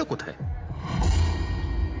তাহলে খেলো কোথায়?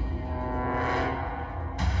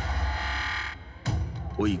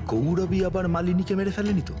 ওই গৌরবী আবার মালিনীকে মেরে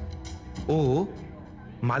ফেলেনি তো? ও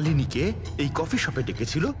মালিনীকে এই কফি শপে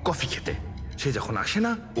ডেকেছিল কফি খেতে, সে যখন আসে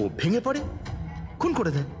না ও ভেঙে পড়ে, খুন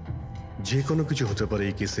করে দেয়। যে কোনো কিছু হতে পারে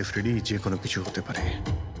এই কেসে ফ্রেডি, যে কোনো কিছু হতে পারে।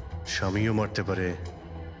 স্বামীও মারতে পারে,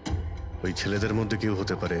 ওই ছেলেদের মধ্যে কেউ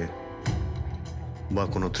হতে পারে, বা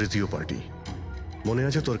কোনো তৃতীয় পার্টি। মনে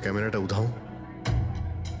আছে তোর ক্যামেরাটা উধাও?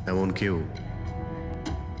 এমন কেউ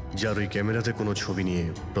যার ওই ক্যামেরাতে কোনো ছবি নিয়ে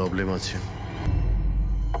প্রবলেম আছে।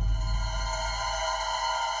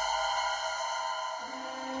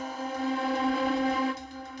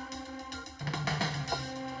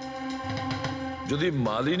 যদি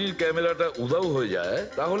মালিনীর ক্যামেরাটা উধাও হয়ে যায়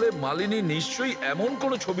তাহলে মালিনী নিশ্চয়ই এমন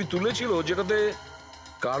কোনো ছবি তুলেছিল যেটাতে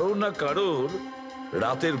কারোর না কারোর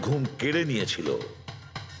রাতের ঘুম কেড়ে নিয়েছিল।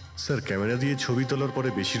 স্যার, ক্যামেরা দিয়ে ছবি তোলার পরে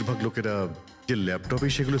বেশিরভাগ লোকেরা যে ল্যাপটপে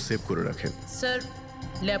সেগুলো সেভ করে রাখেন। স্যার,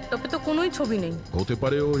 ল্যাপটপে তো কোনোই ছবি নেই। হতে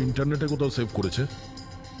পারে ও ইন্টারনেটে কোথাও সেভ করেছে,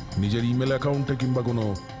 নিজের ইমেল অ্যাকাউন্টে কিংবা কোনো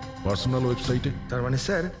পার্সোনাল ওয়েবসাইটে। তার মানে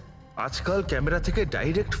স্যার, আজকাল ক্যামেরা থেকে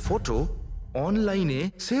ডাইরেক্ট ফটো অনলাইনে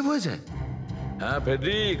সেভ হয়ে যায়। হ্যাঁ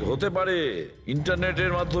ফেডরিক, হতে পারে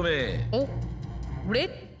ইন্টারনেটের মাধ্যমে। ও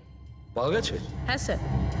গ্রেট, পাওয়া গেছে? হ্যাঁ স্যার।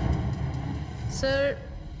 স্যার,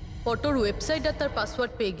 ফটোর ওয়েবসাইট আর তার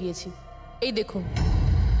পাসওয়ার্ড পেয়ে গিয়েছি, এই দেখুন।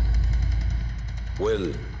 ওয়েল,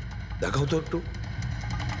 দেখাও তো একটু।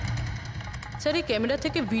 স্যার, এই ক্যামেরা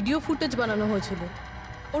থেকে ভিডিও ফুটেজ বানানো হয়েছিল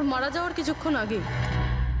ওর মারা যাওয়ার কিছুক্ষণ আগে।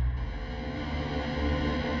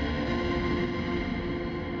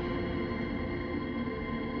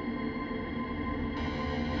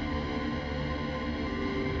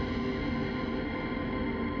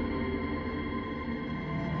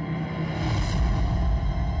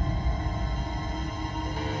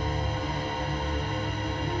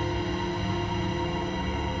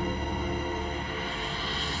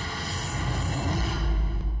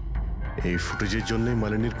 এই ফুটেজের জন্যই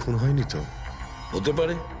মালিনীর খুন হয়নি তো? হতে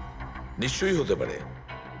পারে, নিশ্চয়ই হতে পারে।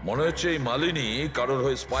 মনে হচ্ছে এই মালিনী কারোর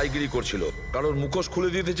হয়ে স্পাইগিরি করছিল, কারোর মুখোশ খুলে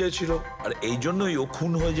দিতে চেয়েছিল, আর এই জন্যই ও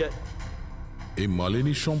খুন হয়ে যায়। এই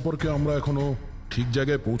মালিনীর সম্পর্কে আমরা এখনো ঠিক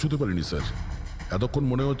জায়গায় পৌঁছতে পারিনি স্যার। এতক্ষণ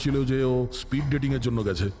মনে হচ্ছিল যে ও স্পিড ডেটিং এর জন্য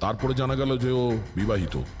গেছে, তারপরে জানা গেল যে ও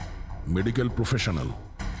বিবাহিত, মেডিকেল প্রফেশনাল,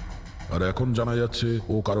 আর এখন জানা যাচ্ছে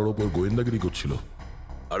ও কারোর ওপর গোয়েন্দাগিরি করছিল।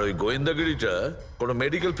 আর ওই গোয়েন্দাগিরিটা কোনো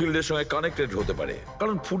মেডিকেল ফিল্ডের সঙ্গে কানেক্টেড হতে পারে,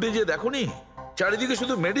 কারণ ফুটেজে দেখোনি চারিদিকে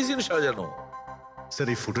শুধু মেডিসিন সাজানো। স্যার,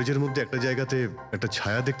 এই ফুটেজের মধ্যে একটা জায়গাতে একটা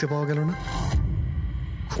ছায়া দেখতে পাওয়া গেল না?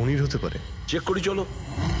 খুনির হতে পারে। চেক করি চলো।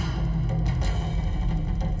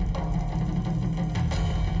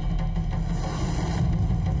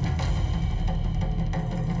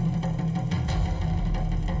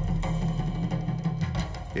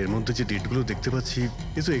 এর মধ্যে যে ডেটগুলো দেখতে পাচ্ছি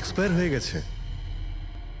এ তো এক্সপায়ার হয়ে গেছে।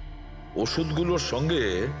 ওষুধগুলোর সঙ্গে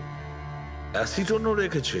অ্যাসিটনও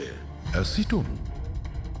রেখেছে। অ্যাসিটন?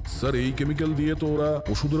 স্যার, এই কেমিক্যাল দিয়ে তো ওরা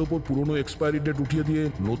ওষুধের ওপর পুরনো এক্সপায়ারি ডেট উঠিয়ে দিয়ে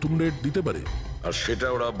নতুন ডেট দিতে পারে, আর সেটা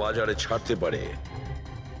ওরা বাজারে ছাড়তে পারে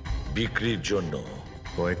বিক্রির জন্য।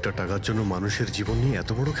 কয়েকটা টাকার জন্য মানুষের জীবন নিয়ে এত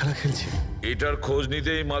বড় খেলা খেলছে। এটার খোঁজ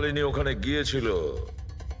নিতেই মালিনী ওখানে গিয়েছিল।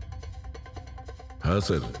 হ্যাঁ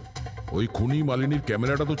স্যার, ওই খুনি মালিনীর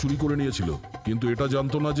ক্যামেরাটা তো চুরি করে নিয়েছিল, কিন্তু এটা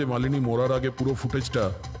জানতো না যে মালিনী মরার আগে পুরো ফুটেজটা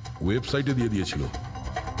ওয়েবসাইটে দিয়ে দিয়েছিল।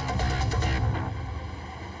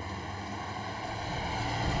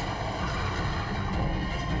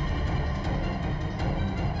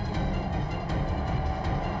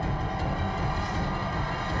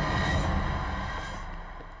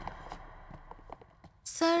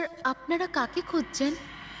 স্যার, আপনারা কাকে খুঁজছেন?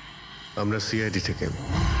 আমরা সিআইডি থেকে।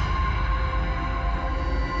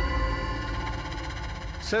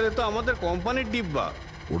 স্যার, এ তো আমাদের কোম্পানির ডিব্বা।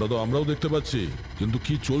 ওটা তো আমরাও দেখতে পাচ্ছি, কিন্তু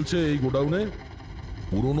কি চলছে এই গোডাউনে?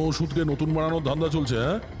 পুরনো ওষুধকে নতুন বানানোর ধান্দা চলছে?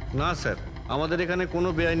 হ্যাঁ না স্যার, আমাদের এখানে কোনো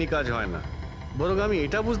বেআইনি কাজ হয় না। বরং আমি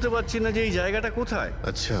এটা বুঝতে পারছি না যে এই জায়গাটা কোথায়।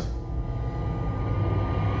 আচ্ছা,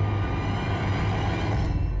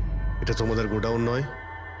 এটা তোমাদের গোডাউন নয়?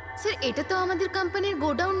 স্যার, এটা তো আমাদের কোম্পানির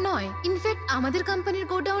গোডাউন নয়। ইনফ্যাক্ট আমাদের কোম্পানির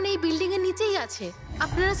গোডাউন এই বিল্ডিং এর নিচেই আছে,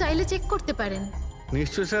 আপনারা চাইলে চেক করতে পারেন।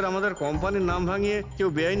 নিশ্চয় স্যার, আমাদের কোম্পানির নাম ভাঙিয়ে কেউ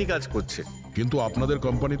বেআইনি কাজ করছে। কিন্তু আপনাদের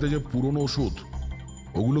কোম্পানিতে যে পুরনো ওষুধ,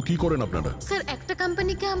 ওগুলো কি করেন আপনারা? স্যার, একটা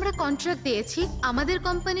কোম্পানিকে আমরা কন্ট্রাক্ট দিয়েছি আমাদের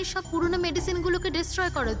কোম্পানির সব পুরনো মেডিসিনগুলোকে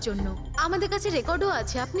ডিস্ট্রয় করার জন্য। আমাদের কাছে রেকর্ডও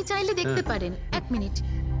আছে, আপনি চাইলে দেখতে পারেন। এক মিনিট।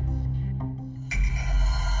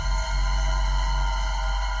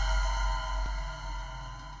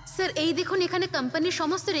 স্যার এই দেখুন, এখানে কোম্পানির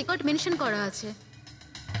সমস্ত রেকর্ড মেনশন করা আছে।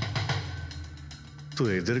 তো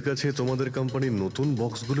এদের কাছে তোমাদের কোম্পানির নতুন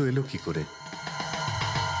বক্সগুলো এলো কি করে?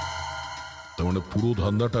 তার মানে পুরো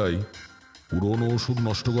ধান্দাটাই পুরনো ওষুধ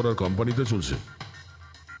নষ্ট করার কোম্পানিতে চলছে।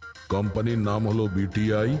 কোম্পানির নাম হলো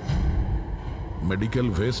BTI, medical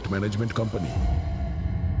waste management company.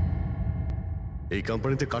 এই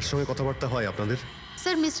কোম্পানিতে কার সঙ্গে কথাবার্তা হয় আপনাদের?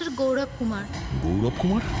 স্যার মিস্টার গৌরব কুমার। গৌরব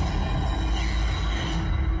কুমার?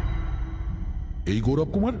 এই গৌরব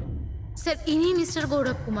কুমার? স্যার ইনি মিস্টার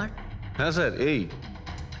গৌরব কুমার। হ্যাঁ স্যার এই।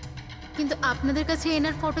 কিন্তু আপনাদের কাছে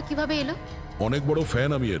এনার ফটো কিভাবে এলো? অনেক বড়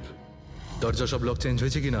ফ্যান আমি এর। দরজা সব লক চেঞ্জ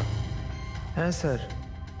হয়েছে কিনা? হ্যাঁ স্যার,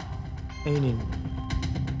 এই নিন।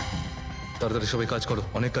 তাড়াতাড়ি সবাই কাজ করো,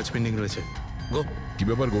 অনেক কাজ পেন্ডিং রয়েছে। গো। কি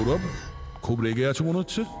ব্যাপার গৌরব, খুব রেগে আছো মনে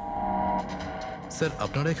হচ্ছে? স্যার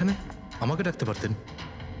আপনারা এখানে? আমাকে ডাকতে পারতেন।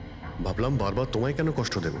 ভাবলাম বারবার তোমায় কেন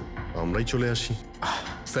কষ্ট দেব, আমরাই চলে আসি।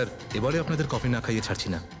 স্যার এবারে আপনাদের কফি না খাইয়ে ছাড়ছি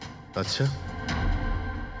না। আচ্ছা,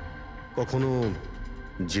 কখনো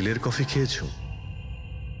জেলের কফি খেয়েছো?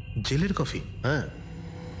 জেলের কফি? হ্যাঁ,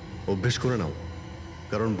 অভ্যেস করে নাও,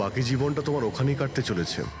 কারণ বাকি জীবনটা তোমার ওখানেই কাটতে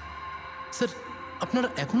চলেছে। স্যার আপনারা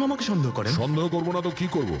এখনো আমাকে সন্দেহ করেন? সন্দেহ করবো না তো কি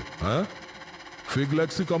করবো? হ্যাঁ,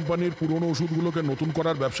 ফিগল্যাক্সি কোম্পানির পুরনো ওষুধগুলোকে নতুন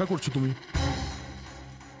করার ব্যবসা করছো তুমি।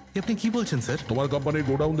 আপনি কি বলছেন স্যার? তোমার কোম্পানির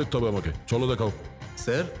গোডাউন দেখতে হবে আমাকে, চলো দেখাও।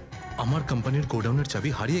 স্যার আমার কোম্পানির গোডাউনের চাবি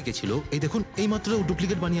হারিয়ে গেছিল, এই দেখুন এই মাত্র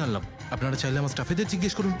ডুপ্লিকেট বানিয়ে আনলাম। আপনারা চাইলে আমার স্টাফেদের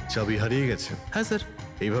জিজ্ঞেস করুন। চাবি হারিয়ে গেছে? হ্যাঁ স্যার।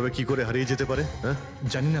 এইভাবে কি করে হারিয়ে যেতে পারে? হ্যাঁ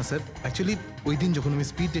জানি না স্যার, অ্যাকচুয়ালি ওই দিন যখন আমি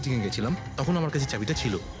স্পিড ডেটিং এ গেছিলাম তখন আমার কাছে চাবিটা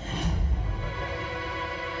ছিল।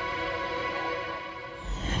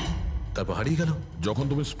 তারপর হারিয়ে গেল। যখন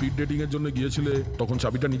তুমি স্পিড ডেটিং এর জন্য গিয়েছিলে তখন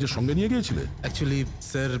চাবিটা নিজের সঙ্গে নিয়ে গিয়েছিলে? অ্যাকচুয়ালি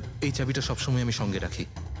স্যার এই চাবিটা সবসময় আমি সঙ্গে রাখি।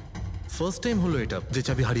 ফার্স্ট টাইম হলো এটা যে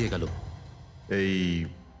চাবি হারিয়ে গেল। এই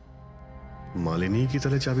মালিনী কি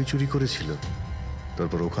তাহলে চাবি চুরি করেছিল,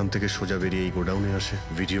 তারপর ওখান থেকে সোজা বেরিয়ে এই গোডাউনে আসে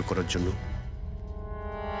ভিডিও করার জন্য?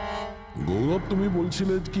 গৌরব তুমি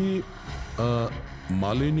বলছিলে কি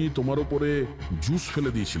মালিনী তোমার উপরে জুস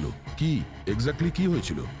ফেলে দিয়েছিল, কি এক্স্যাক্টলি কি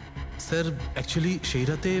হয়েছিল? স্যার অ্যাকচুয়ালি সেই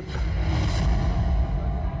রাতে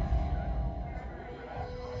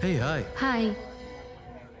এই হাই হাই।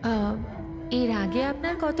 এর আগে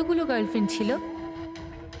আপনার কতগুলো গার্লফ্রেন্ড ছিল?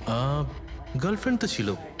 গার্লফ্রেন্ড তো ছিল,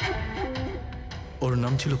 ওর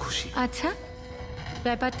নাম ছিল খুশি। আচ্ছা,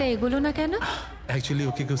 ব্যাপারটা এগুলো না কেন? অ্যাকচুয়ালি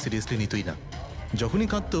ওকে কেউ সিরিয়াসলি নিতই না। যখনই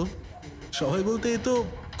কাঁদতো সবাই বলতে এ তো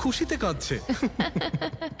খুশিতে কাঁদছে।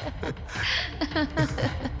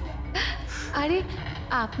 আরে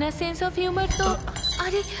আপনার সেন্স অফ হিউমার তো,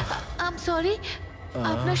 আরে আই এম সরি,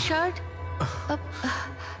 আপনার শার্ট।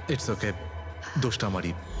 ইটস ওকে, দোষটা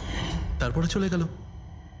আমারই। তারপরে চলে গেল।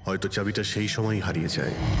 হয়তো চাবিটা সেই সময় হারিয়ে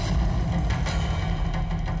যায়।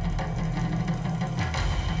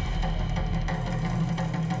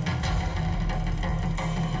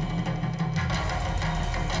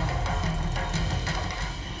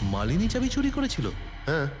 মালিনী চাবি চুরি করেছিল?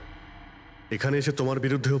 হ্যাঁ, এখানে এসে তোমার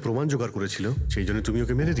বিরুদ্ধেও প্রমাণ জোগাড় করেছিল, সেই জন্য তুমি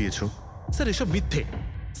ওকে মেরে দিয়েছো। স্যার এসব মিথ্যে।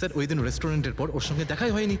 স্যার ওই দিন রেস্টুরেন্টের পর ওর সঙ্গে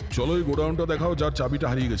দেখাই হয়নি। চলো এই গোডাউনটা দেখাও যার চাবিটা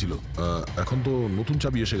হারিয়ে গেছিল। এখন তো নতুন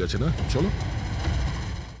চাবি এসে গেছে না, চলো।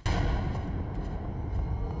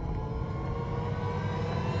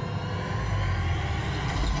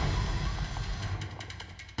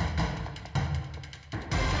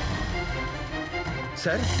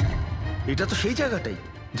 স্যার এটা তো সেই জায়গাটাই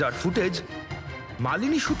যার ফুটেজ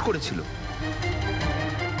মালিনী শুট করেছিল।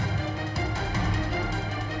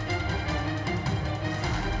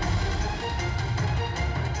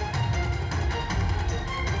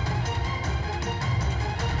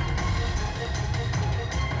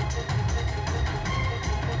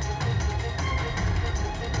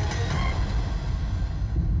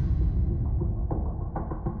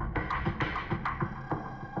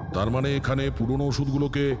 তার মানে এখানে পুরনো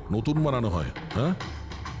ওষুধগুলোকে নতুন বানানো হয়? হ্যাঁ,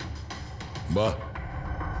 বাহ।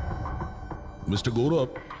 মিস্টার গৌরব,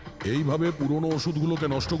 এইভাবে পুরনো ওষুধগুলোকে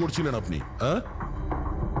নষ্ট করছিলেন আপনি? হ্যাঁ,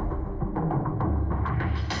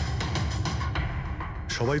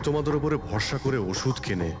 সবাই তোমাদের উপরে ভরসা করে ওষুধ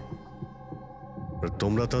কেনে, আর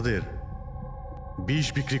তোমরা তাদের বিষ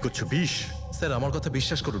বিক্রি করছো। বিষ? স্যার আমার কথা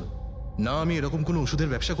বিশ্বাস করুন, না আমি এরকম কোনো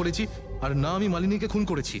ওষুধের ব্যবসা করেছি, আর না আমি মালিনীকে খুন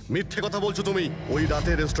করেছি। মিথ্যে কথা বলছো তুমি। ওই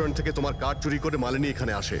রাতে রেস্টুরেন্ট থেকে তোমার কার্ড চুরি করে মালিনী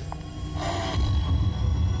এখানে আসে।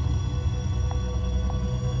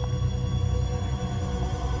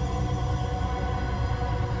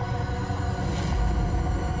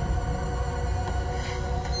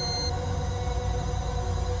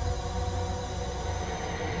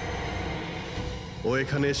 ও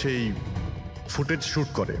এখানে সেই ফুটেজ শুট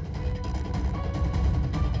করে।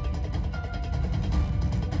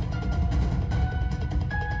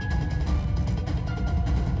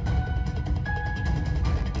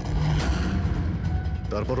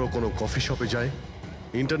 তারপর ও কোনো কফি শপে যায়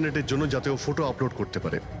ইন্টারনেটের জন্য, যাতে ও ফটো আপলোড করতে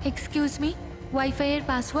পারে। এক্সকিউজ মি, ওয়াইফাই এর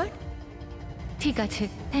পাসওয়ার্ড? ঠিক আছে,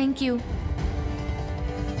 থ্যাংক ইউ।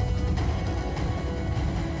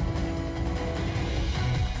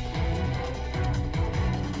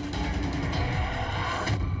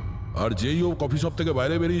 আর যেই ও কফি শপ থেকে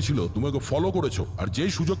বাইরে বেরিয়েছিল তুমি ওকে ফলো করেছো, আর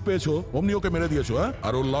যেই সুযোগ পেয়েছো অমনি ওকে মেরে দিয়েছো, হ্যাঁ?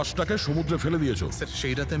 আর ওর লাশটাকে সমুদ্রে ফেলে দিয়েছো। স্যার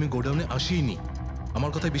সেই রাতে আমি গোডাউনে আসিনি,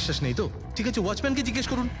 আমার কথায় বিশ্বাস নেই তো? ঠিক আছে, ওয়াচম্যানকে জিজ্ঞেস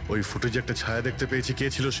করুন। ওই ফুটেজে একটা ছায়া দেখতে পেয়েছি,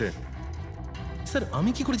 কে ছিল সে? স্যার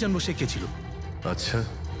আমি কি করে জানবো সে কে ছিল? আচ্ছা,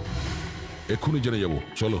 এক্ষুনি জেনে যাবো,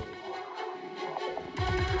 চলো।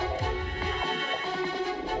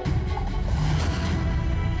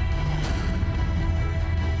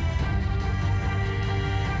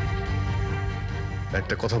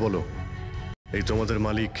 একটা কথা বলো, এই তোমাদের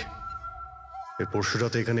মালিক এই পরশু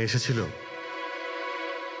রাতে এখানে এসেছিল?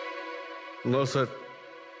 না স্যার,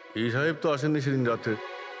 এই সাহেব তো আসেননি সেদিন রাতে।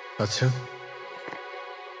 আচ্ছা,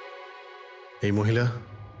 এই মহিলা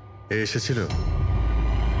এসেছিল?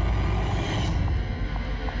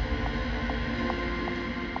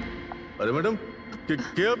 আরে ম্যাডাম,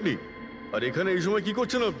 কে আপনি? আর এখানে এই সময় কি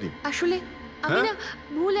করছেন আপনি? আসলে আমি না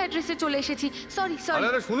ভুল অ্যাড্রেসে চলে এসেছি, সরি সরি।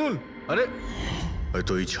 আরে শুনুন, আরে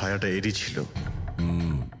হয়তো এই ছায়াটা এরই ছিল।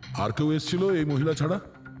 আর কেউ এসেছিল এই মহিলা ছাড়া?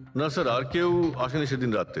 না স্যার, আর কেউ আসেনি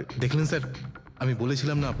সেদিন রাতে। দেখলেন স্যার, আমি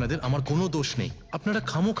বলেছিলাম না আপনাদের আমার কোনো দোষ নেই। আপনারা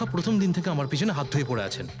খামোখা প্রথম দিন থেকে আমার পিছনে হাত ধুয়ে পড়ে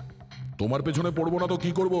আছেন। তোমার পেছনে পড়বো না তো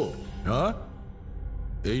কি করব? হ্যাঁ,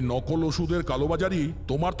 এই নকল ওষুধের কালোবাজারি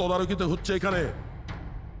তোমার তদারকিতে হচ্ছে এখানে।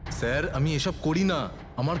 স্যার আমি এসব করি না,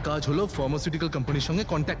 আমার কাজ হলো ফার্মাসিউটিক্যাল কোম্পানির সঙ্গে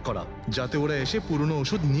কন্ট্যাক্ট করা, যাতে ওরা এসে পুরনো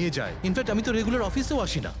ওষুধ নিয়ে যায়। ইনফ্যাক্ট আমি তো রেগুলার অফিসেও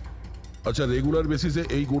আসি না। আচ্ছা, রেগুলার বেসিসে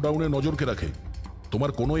এই গোডাউনে নজর কে রাখে?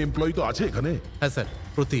 তোমার কোনো এমপ্লয়ি তো আছে এখানে? হ্যাঁ স্যার,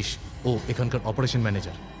 প্রতীশ, ও এখানকার অপারেশন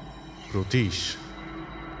ম্যানেজার। প্রতীশ?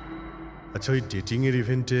 আচ্ছা, ওই ডেটিং এর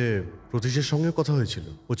ইভেন্টে প্রতীশের সঙ্গে কথা হয়েছিল,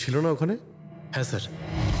 ও ছিল না ওখানে? হ্যাঁ স্যার।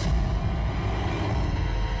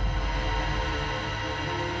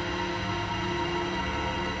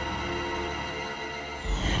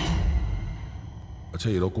 আচ্ছা,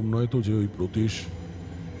 এরকম নয় তো যে ওই প্রতীশ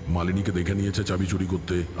মালিনীকে দেখে নিয়েছে চাবি চুরি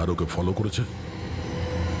করতে আর ওকে ফলো করেছে?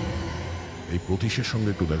 এই প্রতীশের সঙ্গে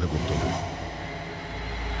একটু দেখা করতে হবে।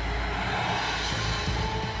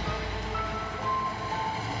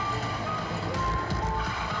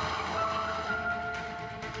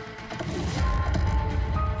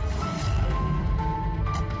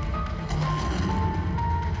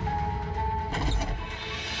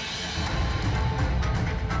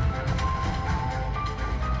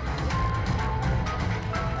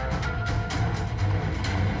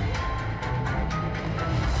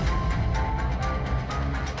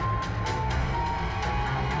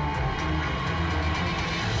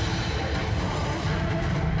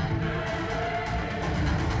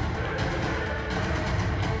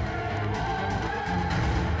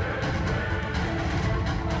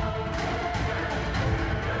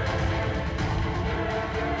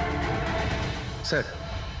 স্যার,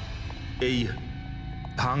 এই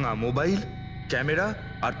ভাঙা মোবাইল, ক্যামেরা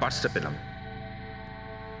আর পার্সটা পেলাম।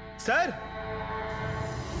 স্যার,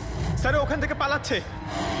 স্যার ওখান থেকে পালাচ্ছে।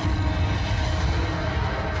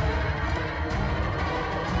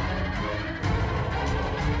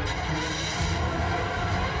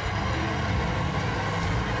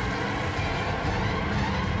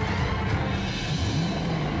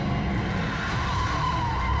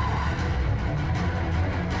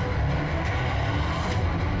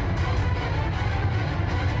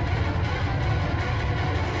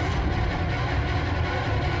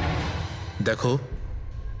 দেখো,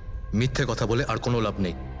 মিথ্যে কথা বলে আর কোনো লাভ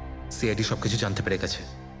নেই। সিআইডি সবকিছু জানতে পেরে গেছে।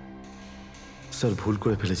 স্যার, ভুল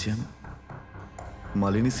করে ফেলেছি আমি।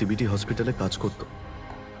 মালিনী সিবিটি হসপিটালে কাজ করত,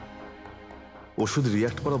 ওষুধ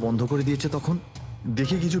রিয়াক্ট করা বন্ধ করে দিয়েছে। তখন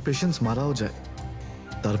দেখি কিছু পেশেন্টস মারাও যায়।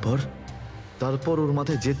 তারপর ওর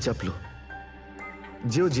মাথায় জেদ চাপলো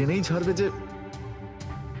যে ও জেনেই ছাড়বে যে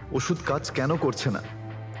ওষুধ কাজ কেন করছে না,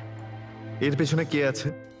 এর পেছনে কে আছে।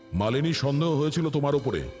 মালিনী সন্দেহ হয়েছিল তোমার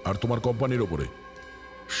উপরে আর তোমার কোম্পানির উপরে,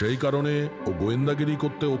 সেই কারণে ও গোয়েন্দাগিরি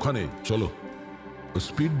করতে ওখানে চলো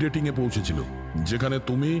স্পিড ডেটিং এ পৌঁছেছিল, যেখানে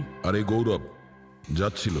তুমি আর এই গৌরব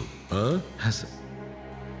যাচ্ছিল। হ্যাঁ স্যার,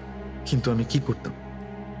 কিন্তু আমি কি করতাম?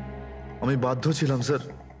 আমি বাধ্য ছিলাম স্যার,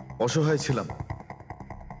 অসহায় ছিলাম।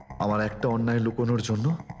 আমার একটা অন্যায় লুকোনোর জন্য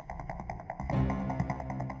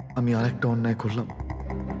আমি আর একটা অন্যায় করলাম।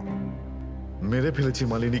 মেরে ফেলেছি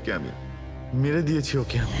মালিনীকে, আমি মেরে দিয়েছি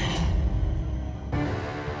ওকে আমি।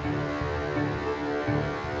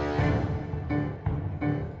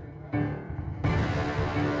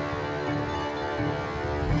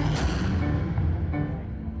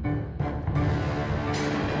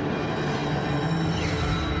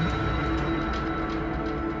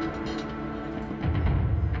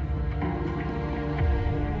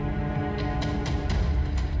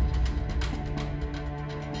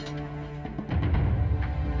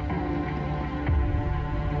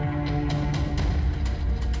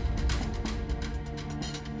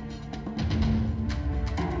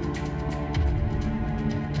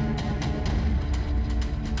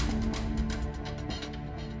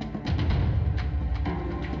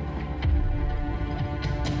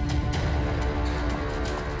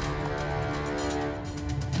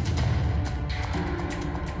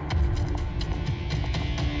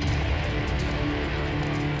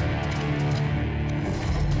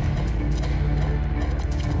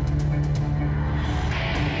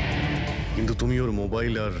 কিন্তু তুমি ওর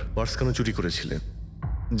মোবাইল আর পার্স কেন চুরি করেছিলে?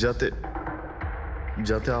 যাতে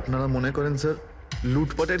যাতে আপনারা মনে করেন স্যার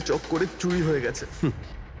লুটপাটের চক্করে চুরি হয়ে গেছে।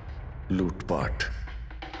 লুটপাট?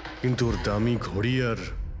 কিন্তু ওর দামি ঘড়ি আর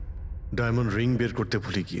ডায়মন্ড রিং বের করতে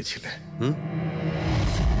ভুলে গিয়েছিলে।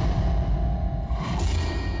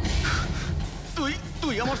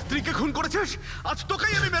 তুই আমার স্ত্রীকে খুন করেছিস, আজ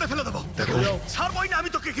তোকেই আমি মেরে ফেলে দেবো। দেখো, ছাড়বই না আমি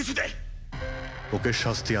তোকে কিছুতে। ওকে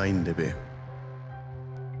শাস্তি আইন দেবে,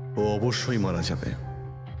 ও অবশ্যই মারা যাবে,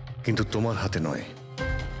 কিন্তু তোমার হাতে নয়,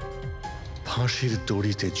 ফাঁসির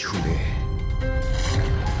দড়িতে ঝুলে।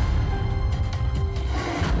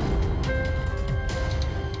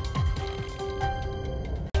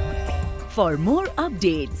 For more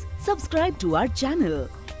updates, subscribe to our channel,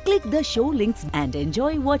 click the show links and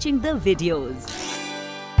enjoy watching the videos.